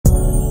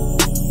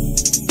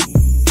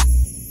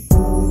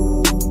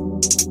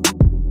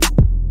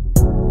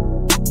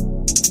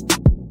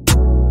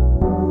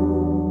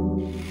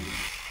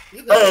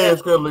Hey,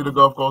 it's good to lead the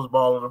Gulf Coast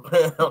Ballin and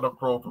Pan on the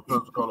Pro for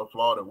Physical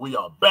Florida. We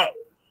are back.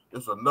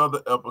 It's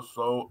another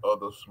episode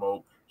of The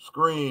Smoke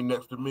Screen.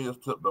 Next to me is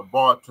Tip the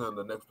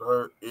bartender. Next to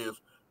her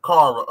is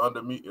Cara.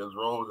 Under me is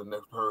Rose, and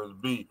next to her is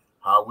B.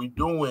 How we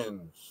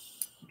doing?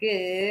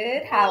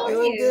 Good. How are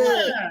Doing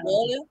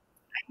you?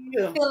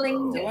 good.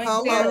 Feeling Doing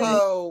very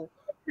ho.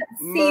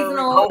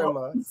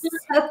 seasonal.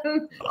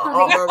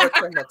 Merry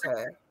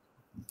time.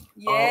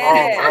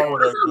 Yeah. All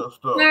that good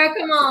stuff. Girl,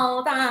 come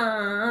on.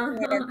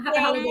 Happy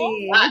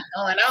holidays. What's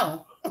going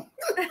on?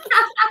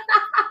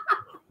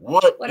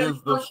 What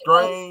is the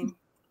strain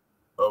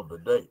of the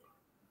day?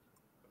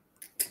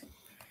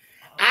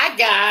 I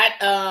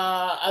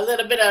got a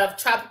little bit of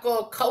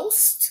tropical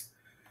coast.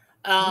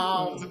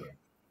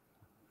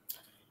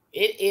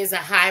 It is a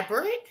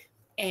hybrid,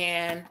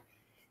 and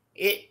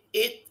it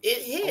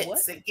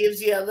hits. It gives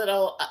you a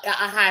little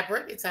a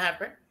hybrid. It's a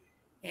hybrid,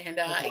 and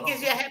it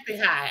gives you a happy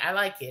high. I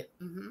like it.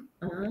 Mm-hmm.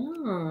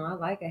 Oh, I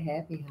like a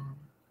happy high.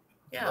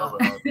 Yeah, Love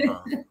a happy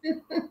high.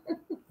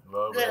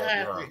 Love good a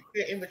happy hybrid. high.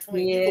 Good in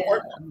between. Yeah. You can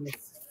work on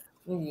this.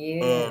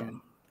 Yeah.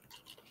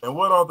 And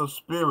what are the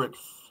spirits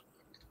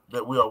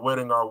that we are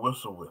wetting our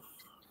whistle with?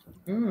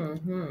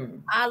 Mm-hmm.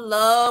 I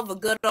love a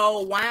good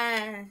old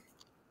wine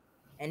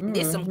and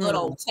did some good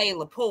old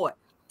Taylor Port.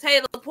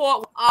 Taylor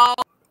Port will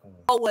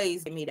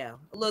always get me down.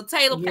 A little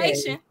Taylor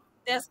patient,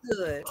 that's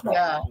good.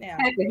 Yeah.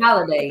 Happy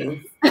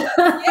holidays.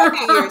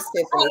 Cheers,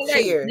 Tiffany.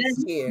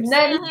 Cheers. Cheers.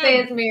 Nothing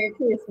says Merry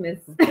Christmas.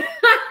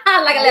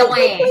 Like a little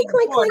wine.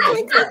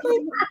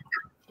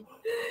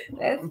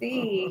 That's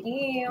it.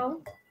 Yeah.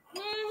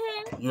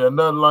 Yeah,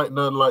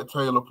 nothing like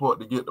Taylor Port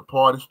to get the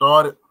party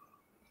started.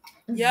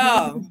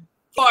 Yeah.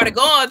 Party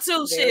going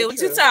too, shit. What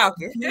you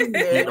talking?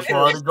 Get the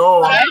party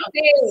going. That's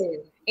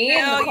it.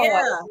 Hell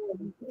yeah.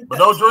 But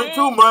don't drink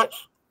too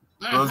much,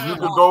 because you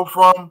could go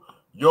from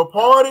your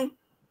party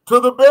to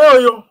the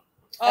burial.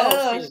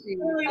 Oh, shit.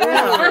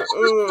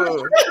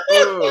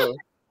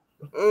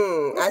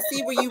 I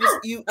see where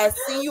you. I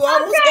see you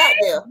almost got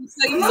there.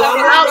 So you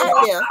almost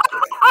got there.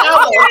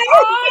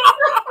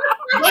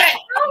 But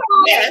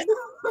yes,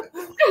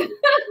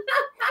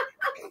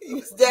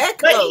 It's that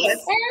but close. yes,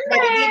 but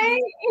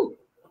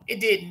it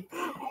didn't.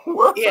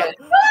 What? Yeah.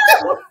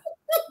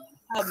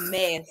 a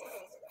mess.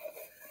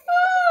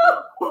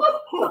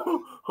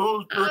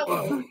 Who's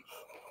picking?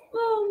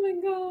 Oh my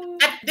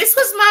god. This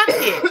was my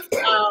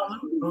pick.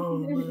 Oh,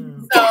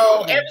 man.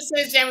 So ever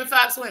since Jamie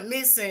Foxx went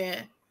missing,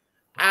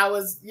 I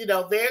was,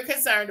 very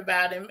concerned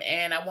about him,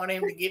 and I wanted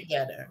him to get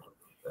better.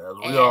 As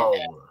we all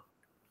were.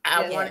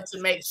 I wanted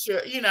to make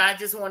sure,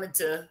 I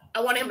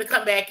wanted him to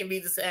come back and be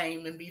the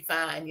same and be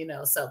fine,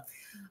 So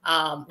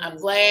I'm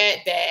glad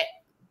that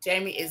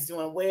Jamie is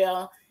doing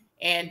well.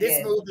 And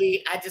this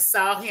movie, I just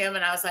saw him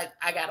and I was like,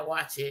 I got to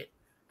watch it.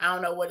 I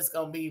don't know what it's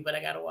going to be, but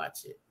I got to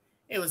watch it.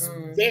 It was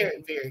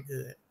very, very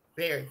good.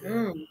 Very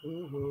good.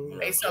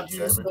 Based on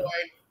true story.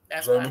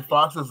 That's Jamie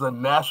Foxx is a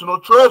national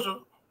treasure.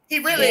 He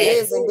really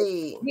is.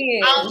 Indeed.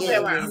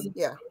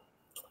 Yeah.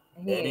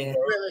 And he had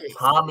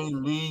Tommy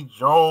Lee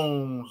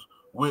Jones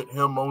with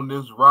him on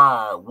this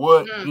ride.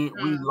 What did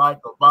we like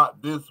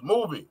about this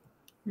movie?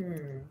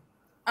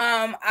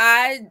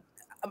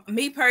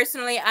 Me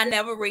personally, I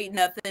never read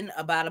nothing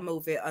about a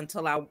movie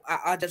until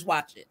I just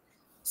watch it.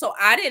 So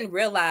I didn't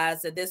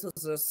realize that this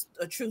was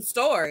a true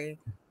story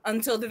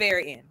until the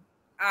very end.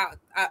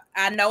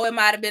 I know it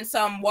might have been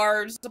some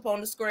words up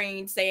on the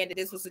screen saying that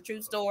this was a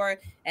true story,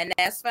 and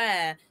that's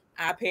fine.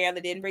 I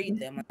apparently didn't read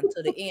them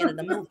until the end of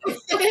the movie.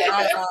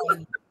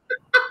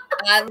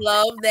 I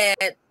love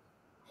that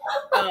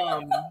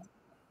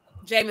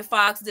Jamie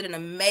Foxx did an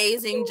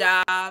amazing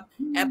job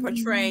at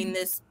portraying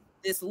this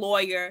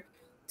lawyer.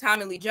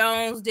 Tommy Lee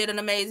Jones did an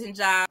amazing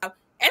job.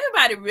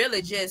 Everybody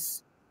really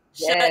just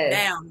shut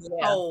down the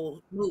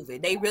whole movie.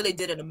 They really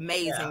did an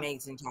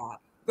amazing job.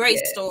 Great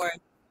story.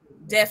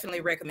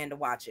 Definitely recommend to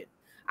watch it.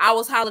 I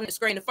was hollering at the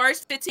screen. The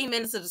first 15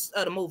 minutes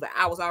of the movie,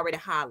 I was already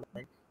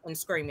hollering and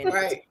screaming.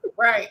 Right.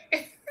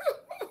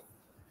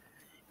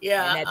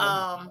 Yeah.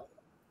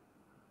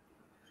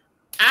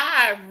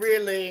 I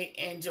really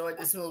enjoyed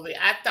this movie.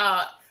 I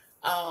thought,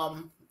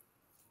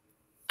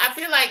 I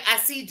feel like I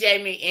see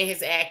Jamie in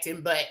his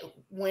acting, but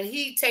when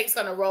he takes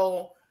on a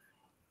role,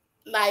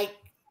 like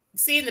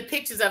seeing the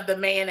pictures of the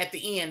man at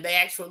the end, the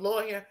actual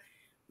lawyer,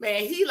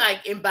 man, he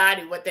like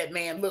embodied what that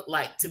man looked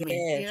like to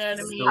me. You know what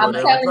I mean?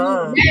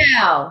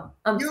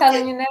 I'm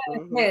telling you now.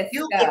 Yes,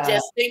 you could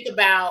just think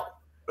about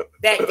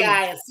that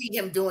guy and see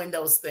him doing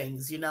those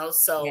things,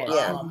 So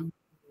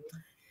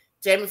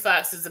Jamie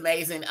Foxx is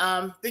amazing.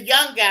 The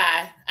young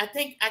guy, I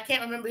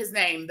can't remember his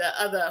name, the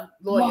other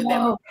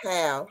lawyer.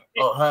 Hal.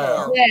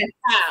 Hal. Yes.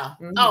 Hal.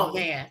 Oh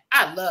man,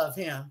 I love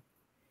him.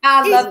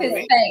 I love his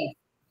face.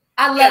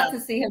 I love to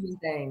see him in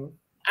things.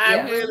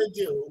 I really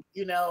do,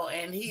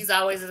 and he's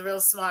always a real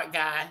smart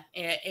guy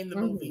in the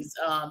movies.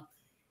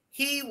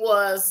 He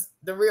was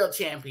the real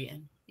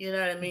champion. You know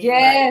what I mean?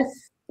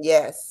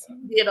 Yes.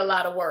 He did a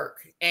lot of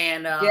work.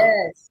 And I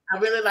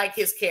really like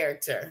his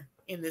character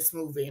in this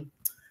movie.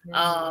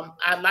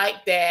 I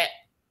like that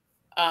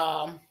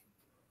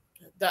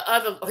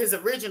his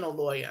original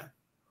lawyer,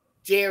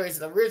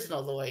 Jerry's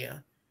original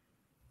lawyer,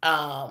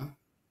 kind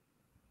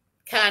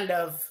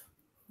of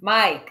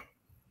Mike.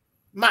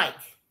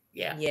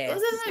 Yeah. Yeah.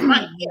 Was his name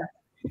Mike? Yeah.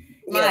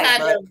 Yeah,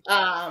 Kind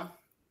of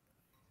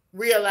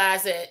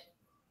realized that,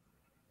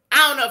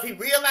 I don't know if he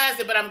realized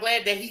it, but I'm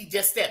glad that he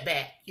just stepped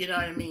back. You know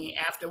what I mean?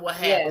 After what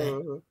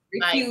happened.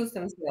 Recused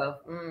himself.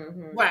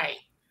 Right.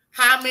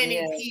 How many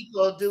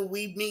people do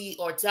we meet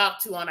or talk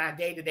to on our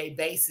day-to-day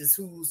basis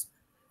whose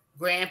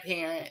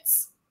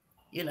grandparents,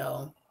 you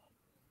know,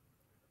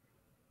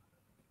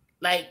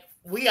 like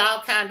we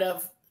all kind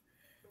of,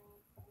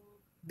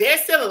 they're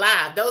still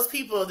alive. Those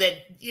people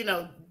that, you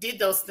know, did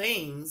those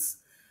things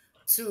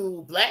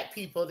to Black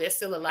people, they're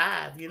still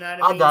alive. You know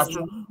what I mean? I got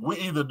you.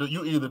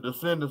 You either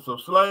descendants of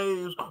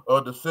slaves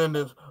or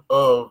descendants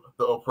of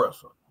the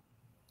oppressor.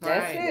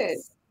 That's Right. it.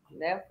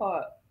 That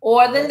part.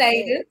 Or the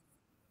natives.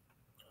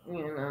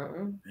 You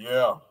know.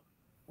 Yeah.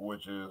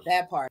 Which is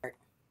that part.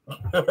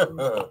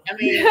 I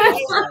mean,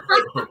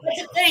 but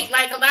you think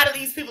like a lot of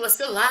these people are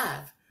still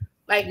alive.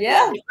 Like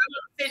they're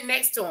sitting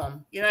next to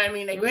them. You know what I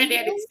mean? Their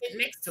granddaddy sitting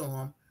next to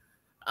them.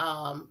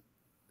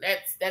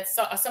 That's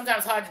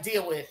sometimes hard to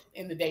deal with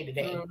in the day to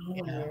day.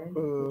 You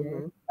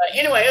know. But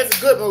anyway, it was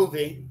a good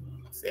movie.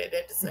 Said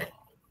that to say.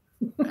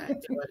 I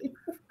enjoyed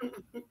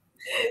it.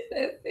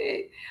 That's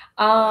it.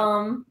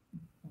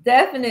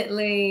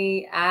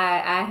 Definitely,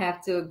 I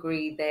have to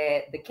agree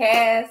that the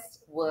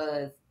cast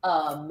was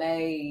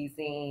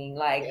amazing.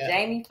 Like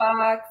Jamie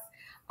Foxx,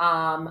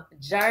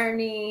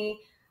 Journey,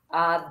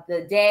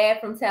 the dad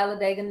from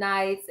Talladega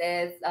Nights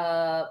as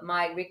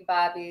Mike, Ricky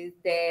Bobby's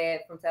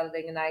dad from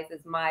Talladega Nights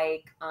as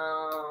Mike.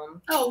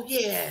 Oh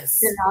yes,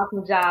 did an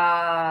awesome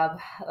job.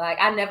 Like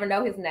I never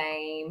know his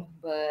name,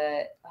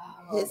 but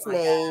his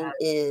name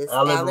is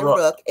Alan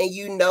Ruck, and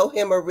you know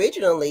him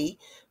originally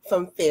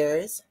from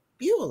Ferris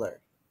Bueller.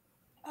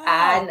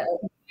 I know.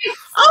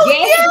 Oh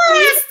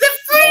yes, the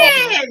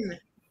friend.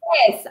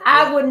 Yes,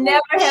 I would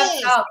never have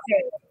thought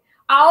that.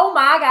 Oh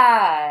my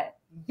God.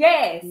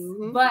 Yes.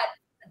 But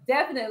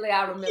definitely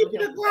I remember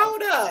him.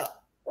 Grown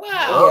up.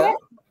 Wow.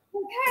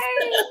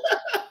 Okay.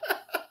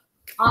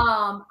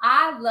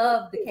 I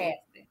love the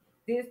casting.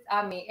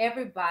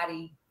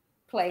 Everybody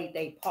played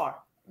their part.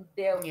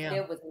 There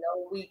was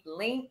no weak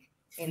link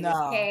in this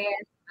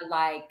cast.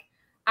 Like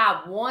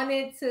I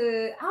wanted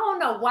to, I don't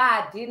know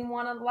why I didn't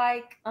want to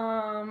like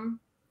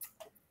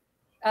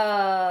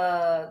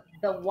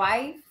the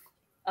wife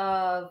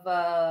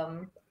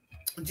of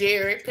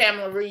Jared,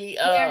 Pamela Reed.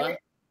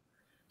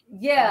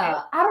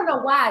 Yeah, I don't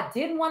know why I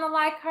didn't want to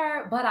like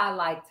her, but I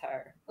liked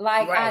her.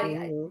 Like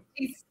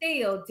she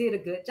still did a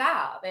good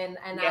job, and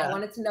I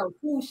wanted to know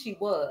who she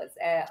was.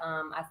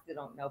 I still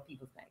don't know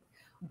people's names,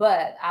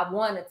 but I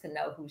wanted to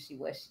know who she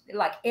was.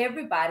 Like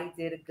everybody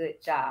did a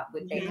good job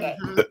with their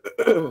acting.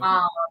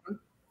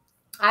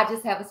 I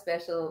just have a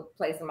special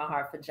place in my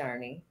heart for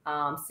Journey.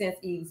 Since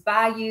Eve's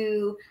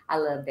Bayou, I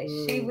love that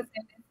she was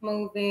in this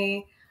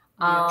movie.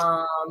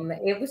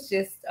 It was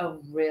just a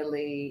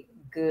really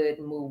good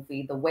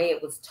movie. The way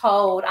it was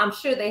told, I'm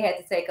sure they had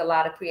to take a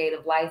lot of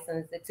creative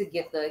license to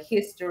get the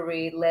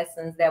history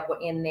lessons that were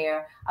in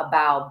there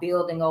about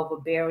building over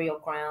burial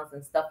grounds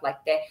and stuff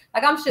like that.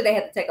 Like I'm sure they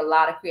had to take a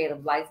lot of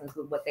creative license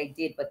with what they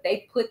did, but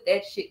they put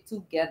that shit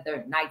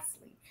together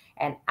nicely,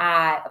 and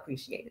I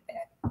appreciated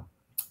that.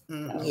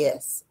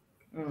 Yes.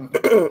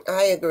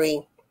 I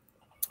agree.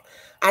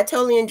 I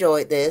totally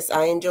enjoyed this.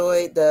 I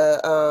enjoyed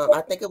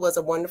I think it was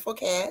a wonderful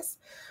cast.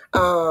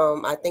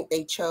 I think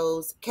they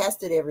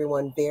casted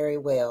everyone very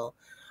well.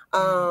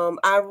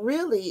 I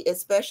really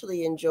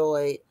especially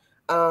enjoyed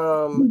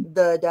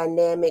the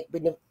dynamic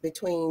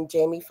between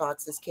Jamie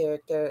Foxx's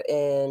character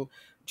and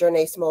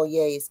Janae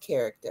Smollet's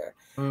character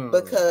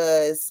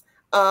because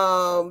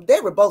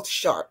they were both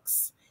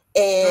sharks.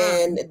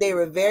 And they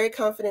were very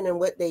confident in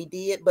what they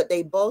did, but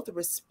they both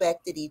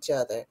respected each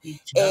other.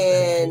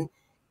 And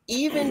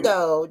even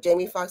though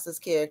Jamie Foxx's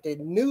character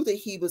knew that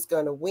he was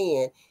going to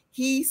win,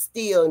 he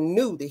still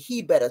knew that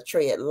he better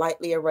tread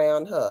lightly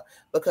around her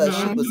because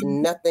she was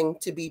nothing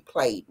to be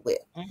played with.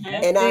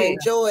 And I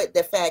enjoyed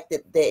the fact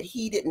that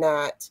he did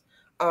not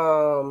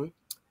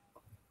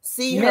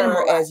see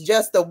her as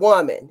just a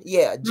woman.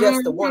 Yeah,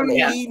 just a woman.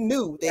 Yeah. He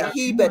knew that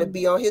he better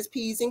be on his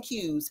P's and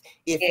Q's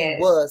if he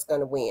was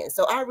going to win.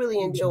 So I really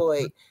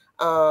enjoyed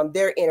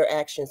their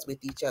interactions with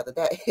each other.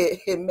 That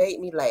it made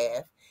me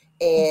laugh,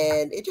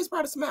 and it just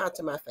brought a smile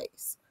to my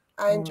face.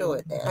 I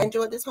enjoyed that. I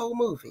enjoyed this whole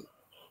movie.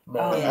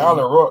 Man,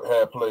 Alan Ruck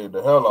had played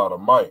the hell out of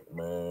Mike,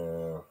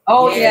 man.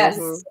 Oh yes,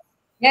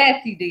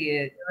 yes he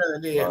did.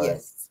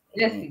 Yes,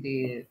 he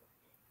did.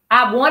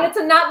 I wanted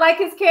to not like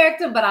his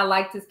character, but I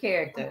liked his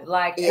character.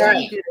 Like he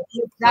did a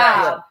good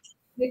job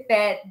with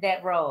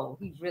that role.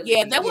 He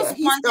really that was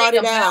he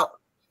started out.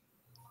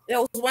 There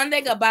was one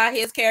thing about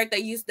his character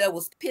that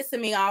was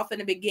pissing me off in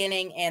the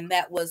beginning, and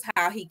that was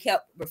how he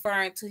kept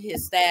referring to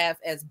his staff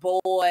as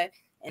boy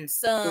and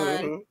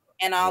son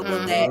and all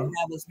of that. And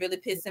that was really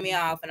pissing me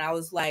off. And I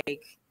was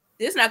like,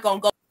 this is not gonna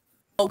go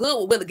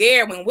good with Willie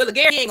Gary when Willie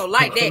Gary ain't gonna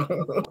like that.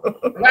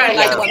 Right.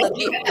 Like Yeah. a little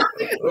bit.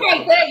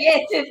 Like that, yeah,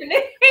 Tiffany.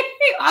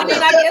 I mean,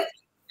 I guess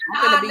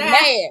I'm gonna be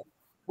mad.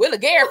 Willie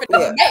Gary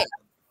finna be mad.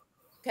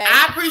 Okay.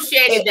 I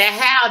appreciated that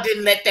Hal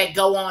didn't let that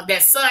go on.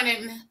 That son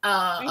and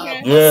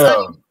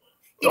yeah.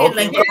 Don't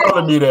keep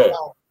calling me that.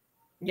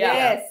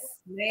 Yes,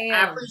 man.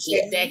 I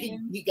appreciate that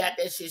he got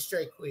that shit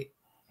straight quick.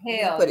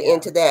 Hell, put it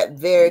into that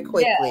very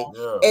quickly.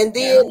 Yeah. And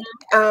then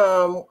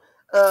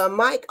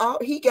Mike,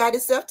 he got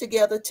himself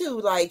together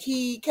too. Like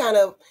he kind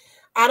of,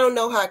 I don't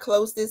know how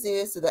close this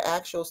is to the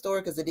actual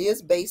story because it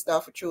is based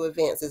off of true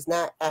events. It's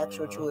not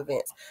actual true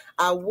events.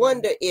 I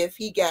wonder if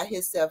he got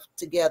himself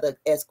together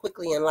as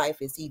quickly in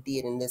life as he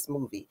did in this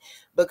movie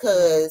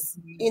because,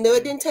 you know,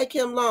 it didn't take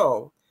him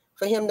long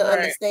for him to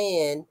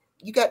understand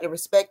you got to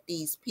respect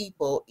these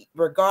people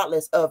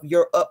regardless of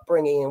your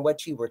upbringing and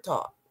what you were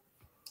taught.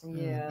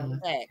 Yeah.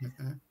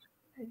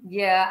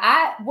 Yeah,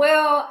 I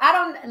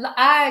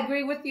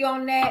agree with you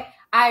on that.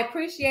 I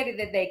appreciated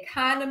that they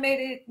kind of made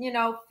it, you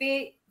know,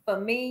 fit for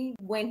me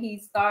when he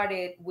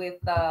started with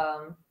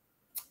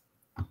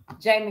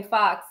Jamie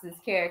Foxx's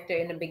character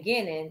in the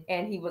beginning,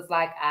 and he was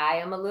like, I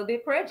am a little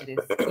bit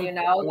prejudiced, you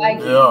know, like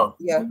he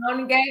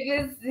only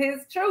gave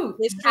his truth.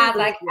 I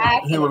like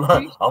he was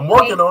like, I'm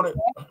working on it.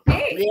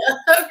 But you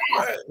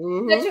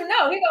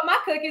know, here go my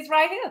cookies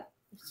right here.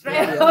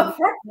 Straight up.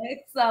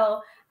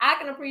 So I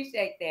can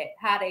appreciate that,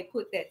 how they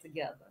put that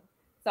together.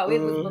 So it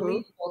was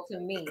believable to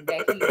me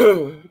that he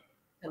removed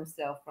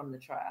himself from the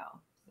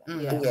trial. So.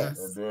 Yes.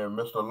 And then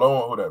Mr.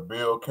 Lowen, who that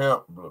Bill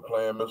Camp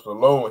playing Mr.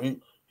 Lowen,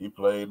 he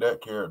played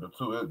that character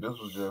too. This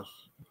was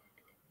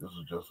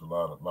just a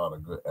lot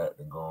of good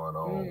acting going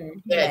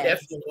on. Yeah,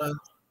 definitely.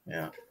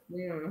 Yeah.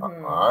 All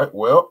right.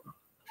 Well,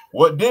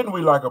 what didn't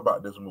we like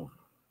about this movie?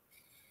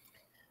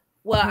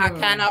 Well, I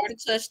kind of already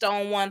touched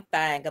on one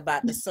thing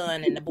about the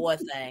son and the boy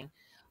thing.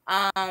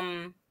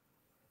 I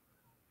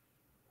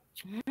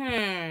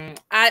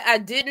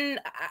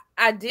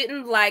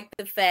didn't like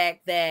the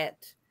fact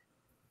that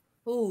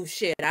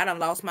I done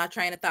lost my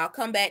train of thought.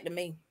 Come back to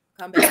me.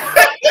 I'm trying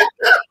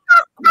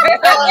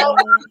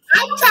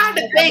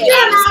to think.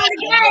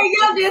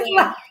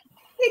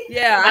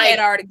 Yeah, I had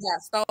already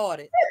got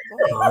started.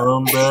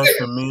 Come back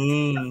to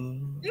me.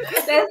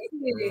 That's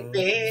it.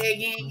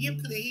 Begging you,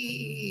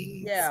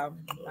 please. Yeah,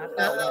 I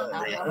thought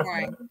I'm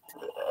right.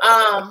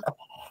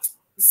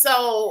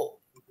 So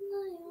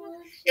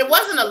it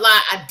wasn't a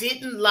lot I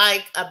didn't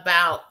like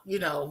about, you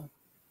know,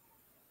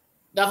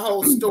 the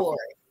whole story.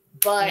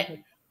 But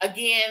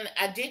again,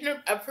 I didn't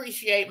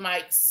appreciate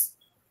Mike's,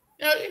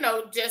 you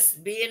know,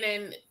 just being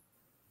in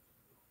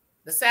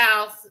the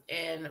South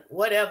and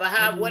whatever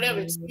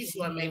excuse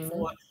you want to make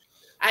for it.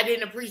 I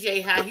didn't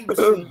appreciate how he was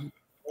treating,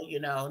 you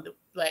know, the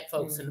black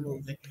folks in the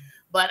movie.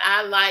 But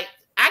I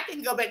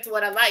can go back to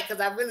what I like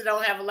because I really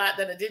don't have a lot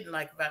that I didn't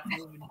like about the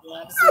movie, to be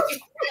honest with you.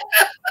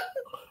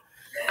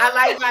 I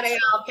like how they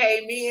all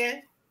came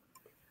in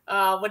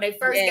when they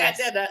first got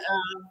there.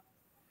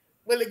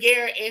 Willie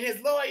Gary and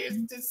his lawyers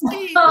to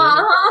Steve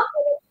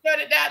shut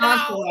it down the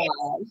hallway.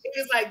 It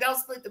was like, don't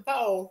split the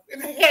pole,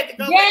 and they had to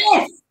go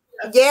back.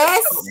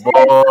 Yes.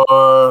 Boy,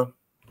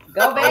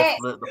 go back.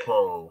 Split the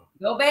pole.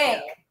 Go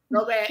back.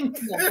 Nobody split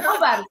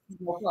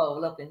the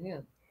pole up in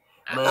here.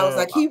 Man, I was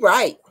like, he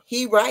right.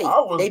 They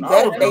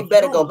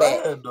better go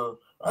back.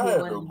 I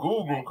had to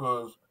Google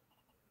because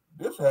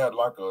this had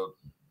like a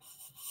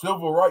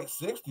civil rights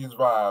 60s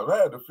vibe. I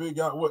had to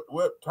figure out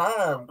what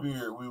time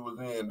period we was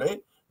in.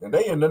 They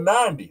in the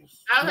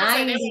 90s. I was gonna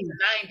say they was in the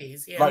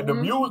 90s. Yeah. Like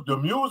the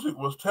music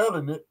was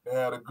telling it. They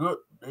had it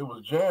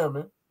was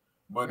jamming,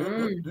 but it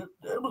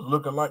was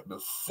looking like the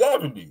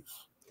 70s.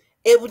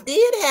 It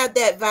did have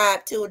that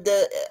vibe too.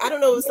 I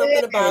don't know, it was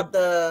something about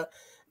the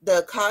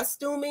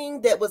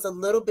costuming that was a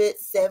little bit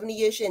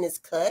 70-ish in its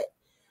cut.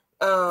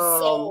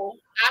 So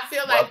I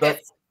feel like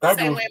that's the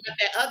same way about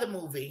that other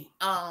movie.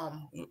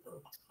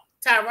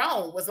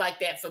 Tyrone was like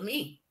that for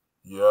me.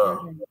 Yeah.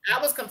 I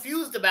was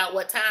confused about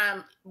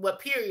what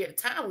period of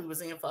time we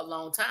was in for a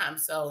long time.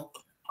 So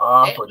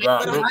I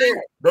forgot.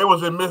 They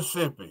was in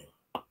Mississippi.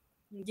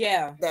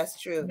 Yeah,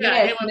 that's true.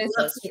 Yeah,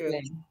 that's true.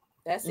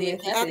 That's it.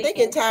 I think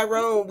in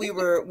Tyrone we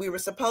were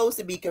supposed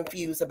to be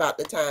confused about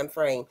the time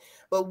frame,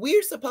 but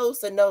we're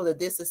supposed to know that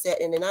this is set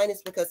in the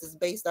 90s because it's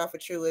based off of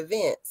true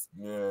events.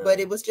 Yeah. But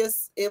it was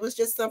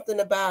just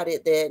something about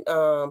it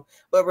that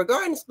but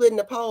regarding splitting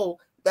the pole,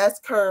 that's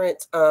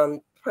current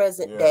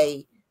present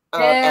day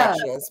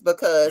actions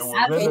because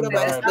ain't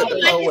nobody split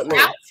the pole with me.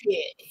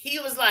 He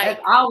was like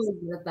always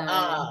the thing.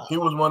 He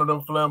was one of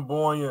them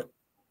flamboyant.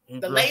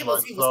 The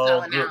labels he was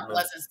calling out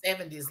wasn't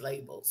 70s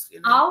labels.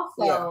 You know?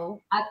 Also,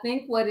 I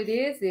think what it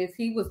is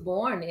he was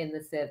born in the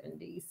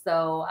 70s.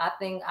 So I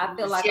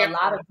feel like a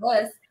lot of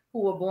us who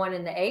were born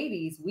in the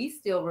 80s, we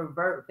still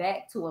revert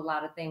back to a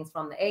lot of things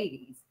from the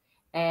 80s.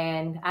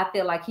 And I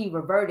feel like he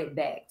reverted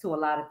back to a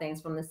lot of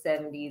things from the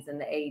 70s and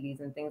the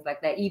 80s and things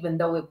like that, even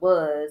though it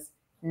was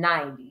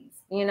 90s,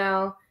 you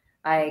know?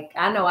 Like,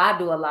 I know I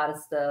do a lot of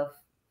stuff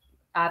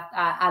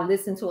I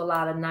listen to a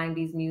lot of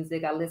 90s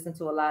music. I listen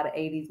to a lot of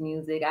 80s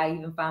music. I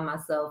even find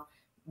myself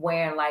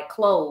wearing like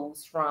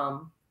clothes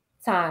from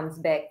times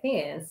back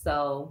then.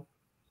 So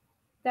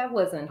that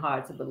wasn't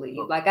hard to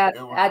believe. Like I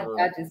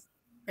just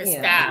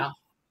style.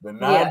 The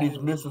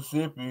 90s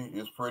Mississippi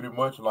is pretty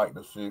much like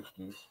the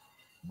 60s.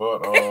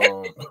 But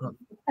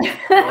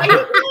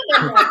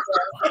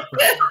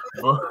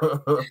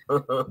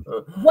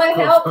what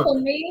helped for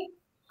me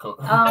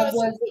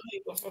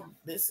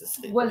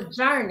was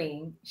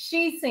Journey.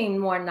 She seemed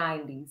more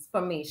 90s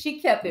for me. She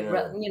kept it,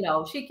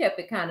 she kept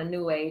it kind of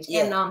new age.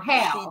 And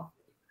Hal.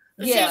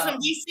 She's from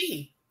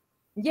DC.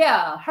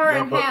 Yeah,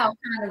 and Hal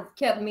kind of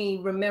kept me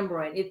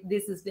remembering if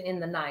this is in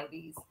the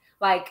 90s.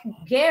 Like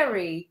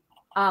Gary,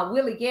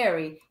 Willie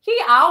Gary, he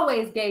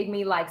always gave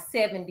me like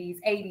 70s,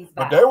 80s vibes.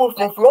 But they were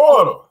from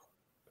Florida.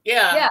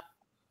 Yeah.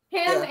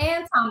 Him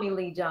and Tommy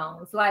Lee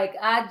Jones. Like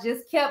I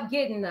just kept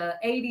getting the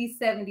 80s,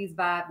 70s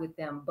vibe with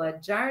them.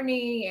 But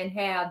Journey and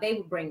Hal, they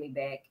would bring me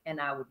back and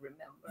I would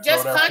remember.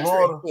 Just country.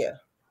 Florida,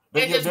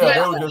 they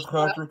were just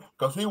country.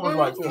 Because he was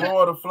like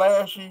Florida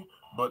flashy,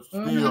 but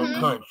still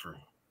country.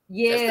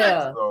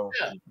 Yeah.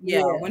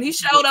 When he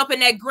showed up in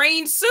that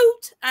green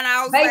suit, and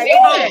I was like,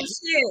 oh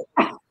shit.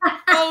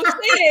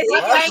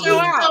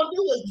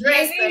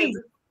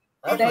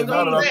 Actually,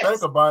 now that I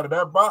think about it,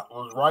 that bot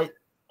was right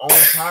on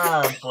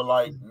time for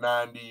like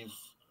 90s.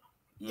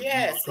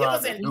 Yes, he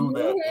was trying to do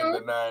that in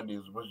the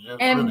 90s, which just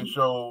really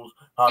shows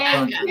how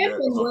country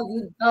pimping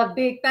was a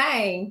big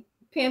thing.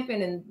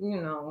 Pimping,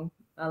 and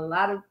a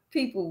lot of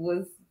people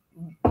was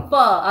for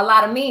a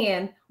lot of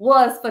men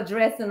was for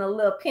dressing a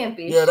little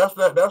pimpish. Yeah, that's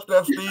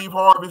that Steve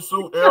Harvey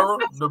suit era,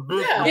 the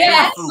big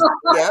suit.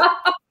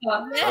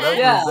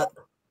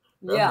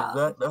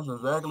 That's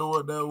exactly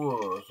what that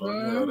was.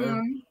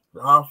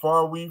 So how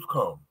far we've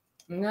come.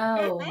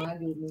 No, my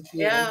goodness.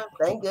 Yeah.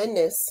 Thank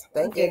goodness.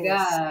 Thank goodness.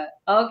 God.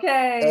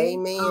 Okay.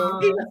 Amen.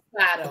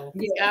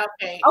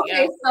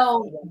 Okay.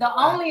 So the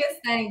onlyest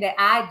thing that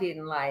I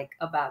didn't like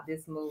about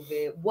this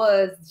movie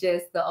was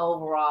just the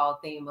overall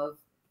theme of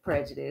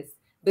prejudice,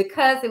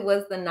 because it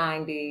was the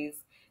 90s,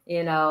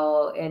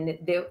 and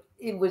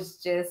it was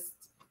just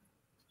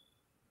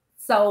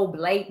so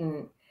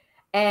blatant.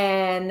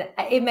 And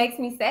it makes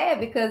me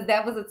sad because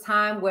that was a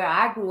time where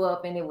I grew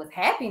up and it was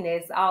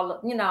happiness not all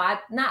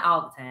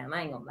the time.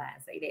 I ain't gonna lie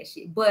and say that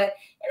shit. But,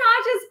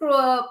 I just grew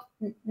up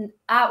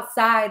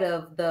outside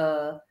of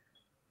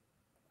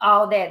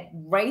all that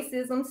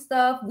racism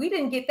stuff. We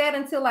didn't get that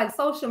until like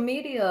social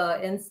media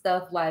and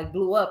stuff like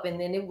blew up. And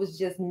then it was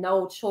just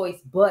no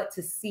choice but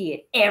to see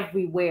it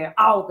everywhere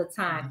all the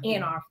time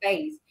in our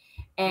face.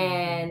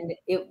 And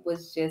it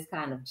was just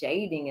kind of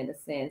jading in a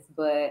sense,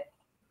 but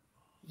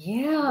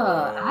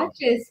I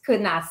just could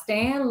not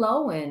stand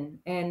Lowen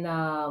and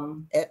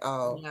at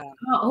all.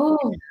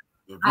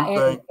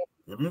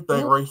 If you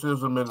think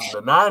racism in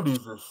the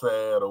 90s is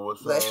sad or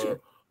was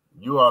sad,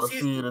 you ought to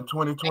see it in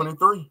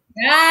 2023.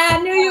 I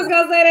knew you was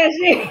gonna say that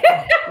shit.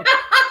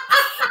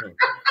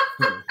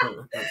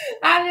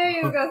 I knew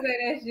you was gonna say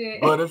that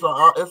shit. But it's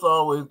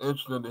always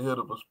interesting to hear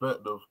the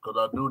perspective, because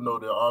I do know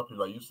there are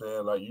people, like you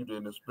saying, like you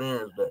didn't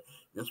experience that.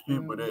 It's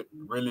people that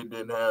really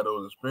didn't have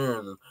those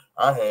experiences.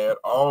 I had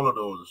all of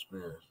those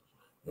experiences.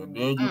 And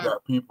then you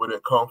got people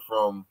that come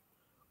from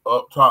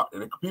up top.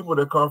 And the people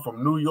that come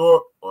from New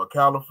York or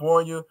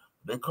California,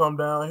 they come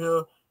down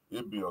here,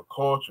 it'd be a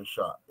culture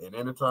shock. And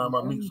anytime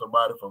I meet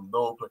somebody from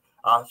those places,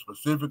 I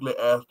specifically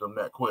ask them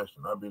that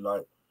question. I'd be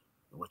like,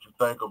 what you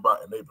think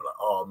about? And they'd be like,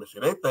 oh, Missy,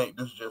 they think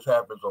this just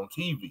happens on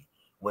TV.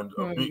 When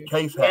a big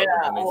case happens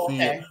and they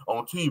see it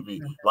on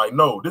TV. Like,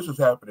 no, this is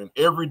happening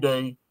every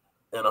day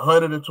in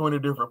 120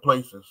 different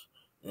places.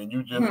 And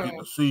you just get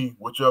to see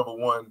whichever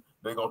one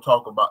they're going to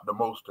talk about the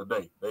most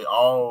today. They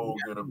all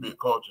get a big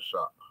culture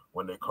shock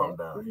when they come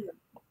down here.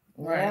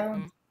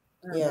 Right.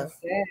 Yeah.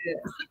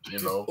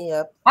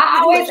 I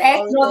always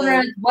ask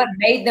children what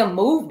made them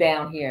move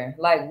down here.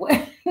 Like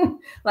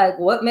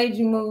what made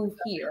you move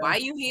here? Why are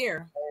you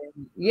here?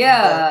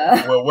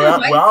 Yeah. Well, where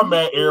I'm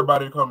at,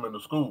 everybody coming to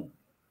school.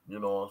 You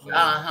know what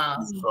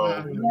I'm saying?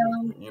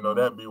 So,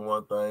 that'd be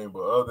one thing.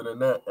 But other than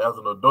that, as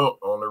an adult,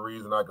 only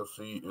reason I can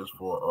see is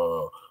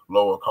for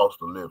lower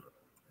cost of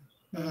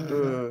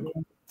living.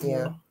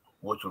 Yeah.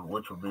 Which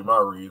would be my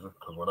reason.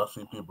 Because when I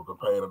see people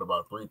complaining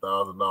about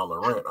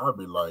 $3,000 rent, I'd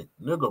be like,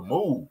 nigga,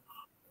 move.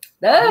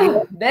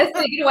 No, that's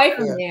it. Get away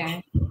from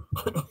there.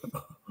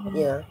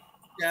 Yeah.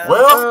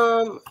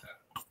 Well,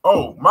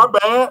 my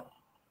bad.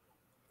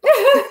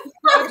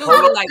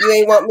 You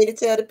ain't want me to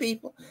tell the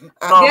people?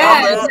 My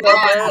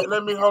bad.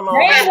 Let me hold on.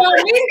 They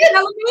want me to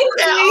tell me.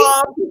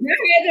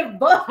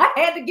 I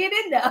had to get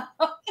in there.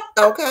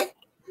 Okay.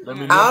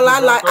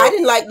 I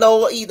didn't like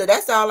Lola either.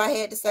 That's all I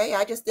had to say.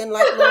 I just didn't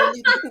like Lola.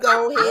 You can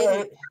go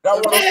ahead. That's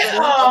what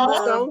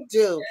I'm gonna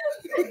do.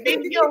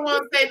 You don't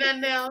want to say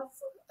nothing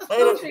else?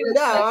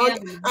 No,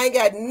 I ain't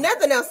got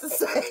nothing else to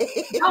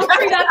say. Don't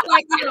treat us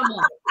like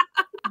animals.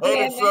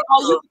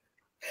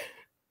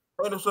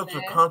 Ain't it such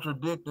a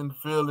contradicting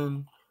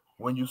feeling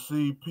when you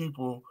see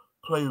people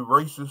play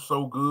racist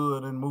so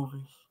good in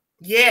movies?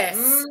 Yes.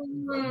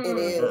 It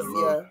is,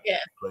 yeah.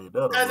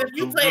 Because if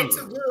you play it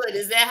too good,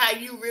 is that how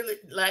you really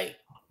like?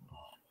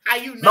 How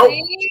you know?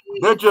 Nope.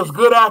 They're just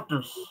good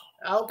actors.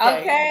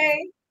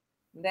 Okay.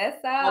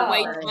 That's all. Or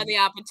waiting for the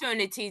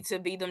opportunity to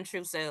be them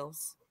true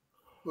selves.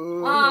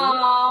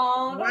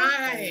 Oh,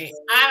 right.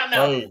 I don't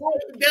know. Hey.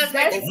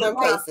 In some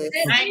cases,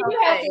 you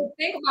have to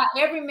think about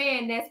every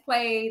man that's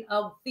played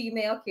a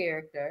female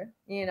character.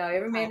 You know,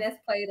 every man that's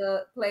played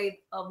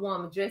a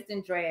woman dressed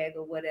in drag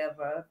or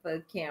whatever for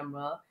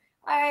camera.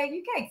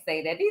 You can't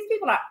say that. These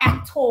people are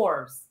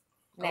actors.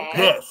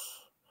 Yes,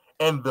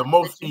 and the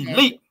most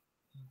elite.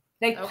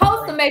 They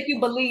supposed to make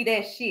you believe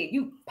that shit.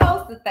 You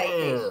supposed to think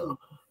that shit.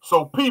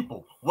 So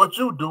people, what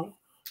you do,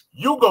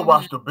 you go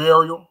watch The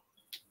Burial,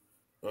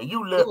 and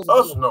you let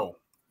us know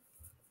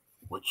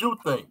what you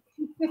think.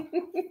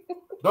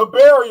 The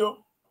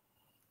Burial,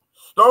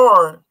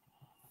 starring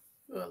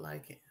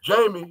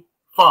Jamie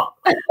Foxx.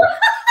 I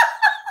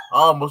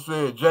almost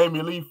said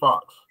Jamie Lee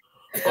Foxx.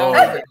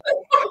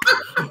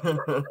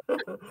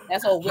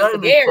 That's old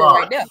Jamie Foxx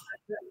right there.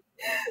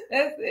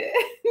 That's it.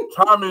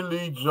 Tommy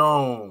Lee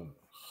Jones.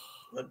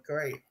 Look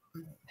great.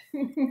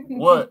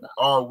 What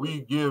are we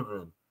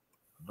giving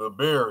The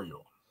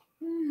Burial?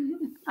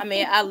 I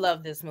mean, I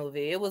love this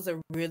movie. It was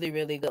a really,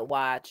 really good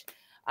watch.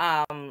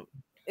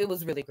 It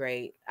was really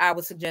great. I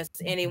would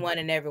suggest anyone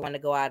and everyone to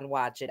go out and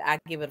watch it. I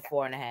give it a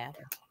 4.5.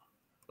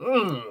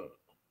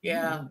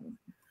 Yeah.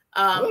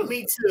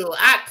 Me too.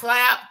 I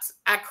clapped.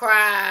 I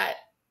cried.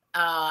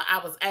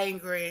 I was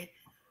angry.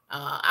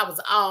 I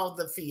was all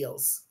the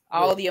feels.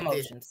 All the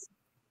emotions.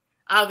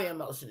 All the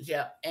emotions,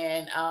 yep.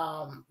 And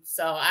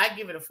so I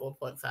give it a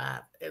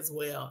 4.5 as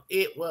well.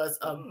 It was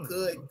a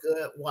good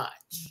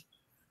watch.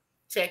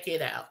 Check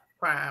it out.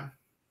 Prime.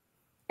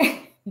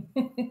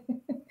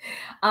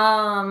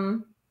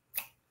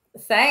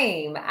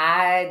 Same.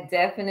 I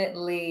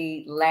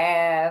definitely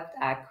laughed.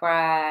 I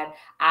cried.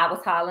 I was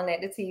hollering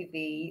at the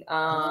TV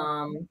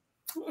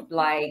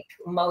like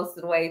most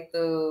of the way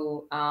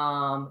through.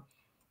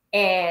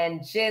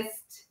 And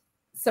just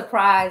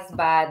surprised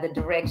by the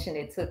direction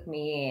it took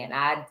me in.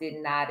 I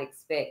did not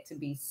expect to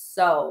be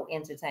so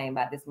entertained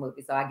by this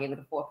movie. So I gave it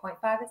a 4.5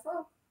 as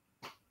well.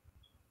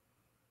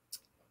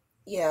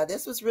 Yeah,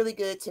 this was really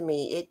good to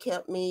me. It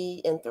kept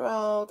me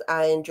enthralled.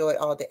 I enjoyed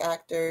all the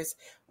actors,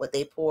 what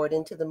they poured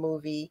into the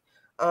movie.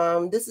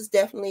 This is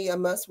definitely a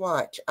must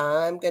watch.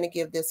 I'm going to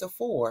give this a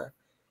 4.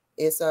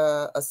 It's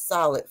a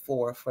solid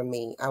 4 for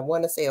me. I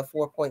want to say a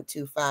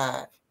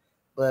 4.25,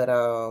 but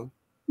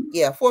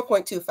yeah,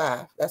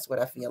 4.25. That's what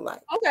I feel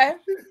like. Okay.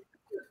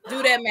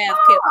 Do that math,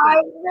 Kip.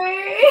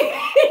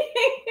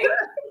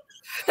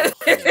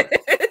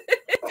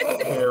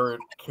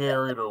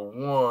 Carried a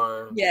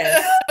 1.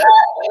 Yes.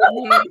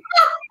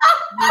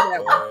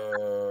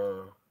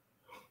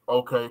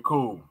 Okay,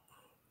 cool.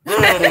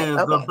 There it is.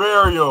 The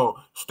Burial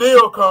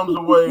still comes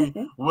away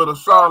with a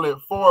solid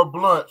 4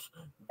 blunts.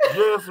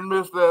 Just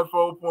missed that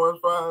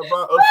 4.5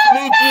 by a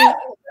sneaky.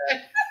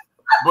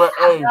 But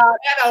hey,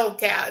 that don't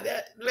count.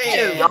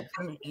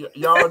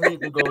 Y'all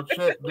need to go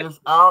check this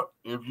out.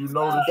 If you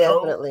know the show,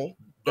 definitely.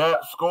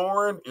 That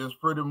scoring is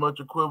pretty much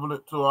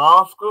equivalent to an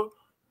Oscar.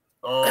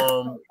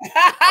 I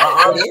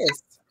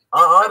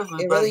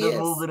honestly think this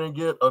movie didn't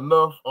get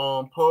enough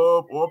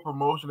pub or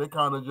promotion. They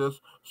kind of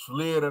just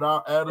slid it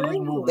out. Added this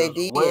movie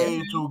is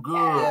way too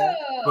good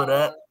for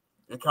that.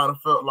 It kind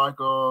of felt like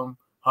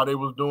how they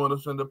was doing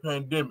this in the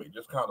pandemic,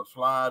 just kind of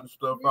sliding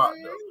stuff out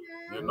there.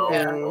 You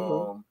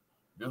know,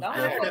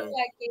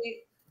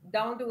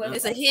 don't do it.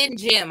 It's a hidden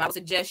gem. I would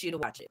suggest you to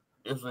watch it.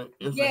 It's a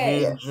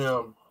hidden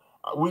gem.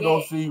 We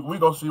gonna see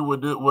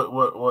what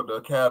the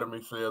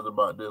Academy says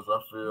about this.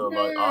 I feel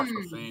like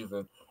Oscar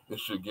season, it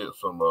should get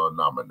some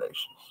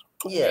nominations.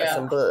 Yeah,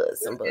 some buzz.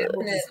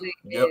 Definitely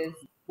is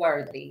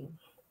worthy.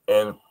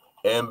 And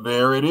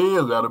there it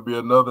is. That'll be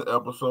another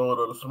episode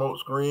of the Smoke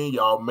Screen.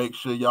 Y'all make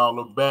sure y'all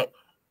are back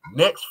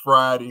next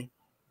Friday,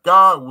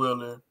 God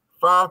willing,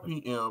 5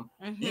 p.m.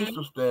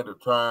 Eastern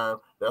Standard Time.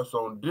 That's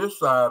on this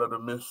side of the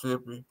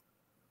Mississippi.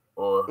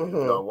 Or if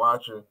y'all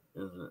watching,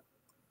 is it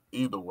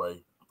either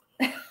way?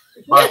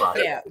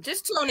 Bye-bye. Yeah,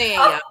 just tune in,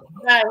 y'all.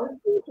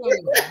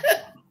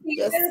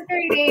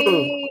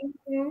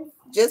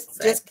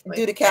 Just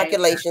do the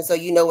calculation so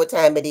you know what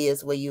time it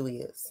is where you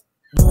is.